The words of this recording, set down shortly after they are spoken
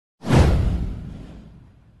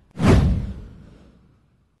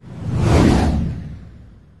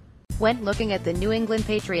When looking at the New England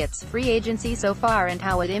Patriots' free agency so far and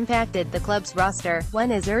how it impacted the club's roster, one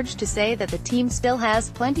is urged to say that the team still has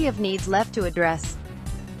plenty of needs left to address.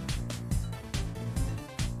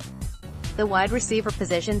 The wide receiver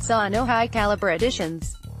position saw no high-caliber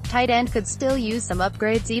additions. Tight end could still use some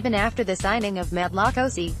upgrades even after the signing of Matt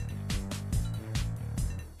LaCosse.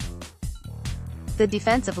 The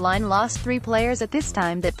defensive line lost 3 players at this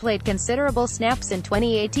time that played considerable snaps in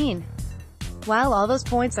 2018. While all those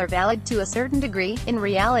points are valid to a certain degree, in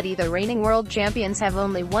reality the reigning world champions have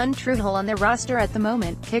only one true hole on their roster at the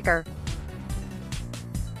moment: kicker.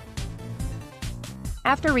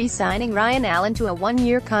 After re-signing Ryan Allen to a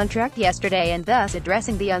 1-year contract yesterday and thus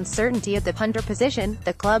addressing the uncertainty at the punter position,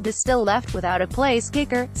 the club is still left without a place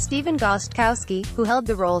kicker. Stephen Gostkowski, who held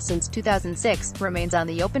the role since 2006, remains on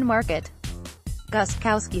the open market.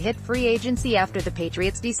 Gostkowski hit free agency after the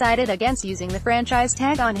Patriots decided against using the franchise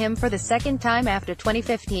tag on him for the second time after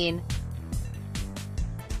 2015.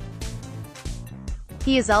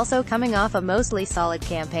 He is also coming off a mostly solid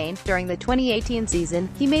campaign. During the 2018 season,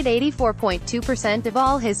 he made 84.2% of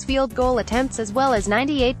all his field goal attempts as well as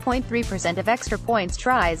 98.3% of extra points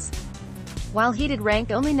tries. While he did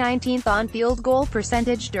rank only 19th on field goal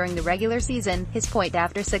percentage during the regular season, his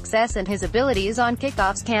point-after success and his abilities on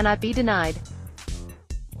kickoffs cannot be denied.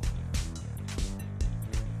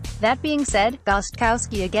 That being said,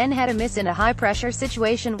 Gostkowski again had a miss in a high-pressure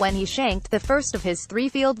situation when he shanked the first of his 3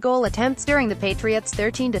 field goal attempts during the Patriots'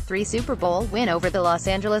 13-3 Super Bowl win over the Los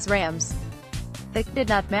Angeles Rams. That did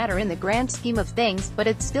not matter in the grand scheme of things, but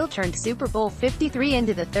it still turned Super Bowl 53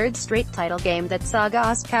 into the 3rd straight title game that saw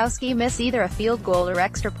Gostkowski miss either a field goal or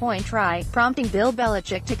extra point try, prompting Bill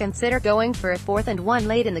Belichick to consider going for a 4th and 1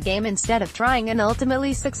 late in the game instead of trying an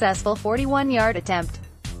ultimately successful 41-yard attempt.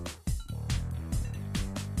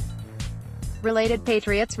 Related: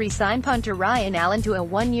 Patriots re-sign punter Ryan Allen to a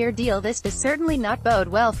 1-year deal. This does certainly not bode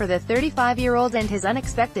well for the 35-year-old, and his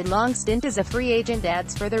unexpected long stint as a free agent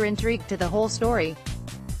adds further intrigue to the whole story.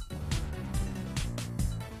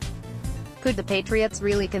 Could the Patriots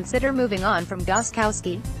really consider moving on from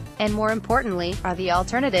Gostkowski? And more importantly, are the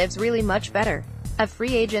alternatives really much better? Of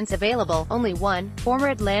free agents available, only one, former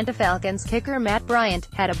Atlanta Falcons kicker Matt Bryant,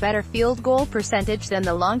 had a better field goal percentage than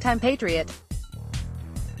the longtime Patriot.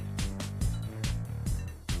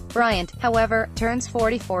 Bryant, however, turns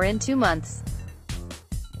 44 in 2 months.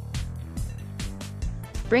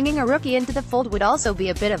 Bringing a rookie into the fold would also be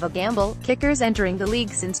a bit of a gamble. Kickers entering the league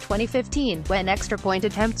since 2015, when extra point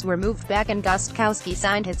attempts were moved back and Gostkowski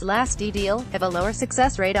signed his last D deal, have a lower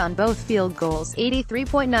success rate on both field goals,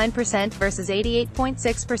 83.9% versus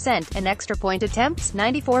 88.6%, and extra point attempts,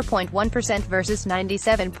 94.1% versus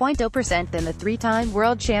 97.0%, than the 3-time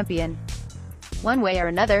world champion. One way or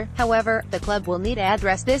another, however, the club will need to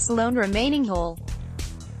address this lone remaining hole.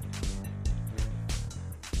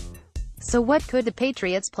 So what could the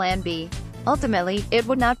Patriots' plan be? Ultimately, it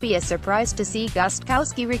would not be a surprise to see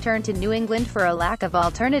Gostkowski return to New England for a lack of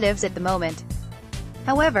alternatives at the moment.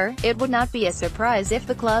 However, it would not be a surprise if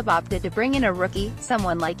the club opted to bring in a rookie,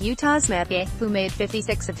 someone like Utah's Matt LaCosse, who made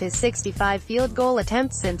 56 of his 65 field goal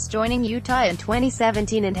attempts since joining Utah in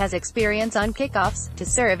 2017 and has experience on kickoffs, to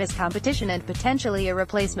serve as competition and potentially a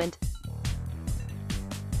replacement.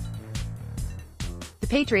 The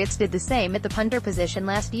Patriots did the same at the punter position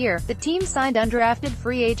last year. The team signed undrafted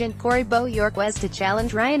free agent Corey Bojorquez to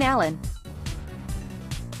challenge Ryan Allen.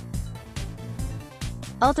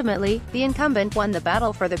 Ultimately, the incumbent won the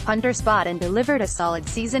battle for the punter spot and delivered a solid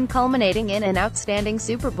season, culminating in an outstanding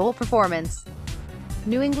Super Bowl performance.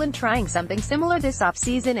 New England trying something similar this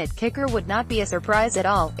offseason at kicker would not be a surprise at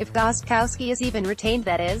all, if Gostkowski is even retained,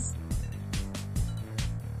 that is.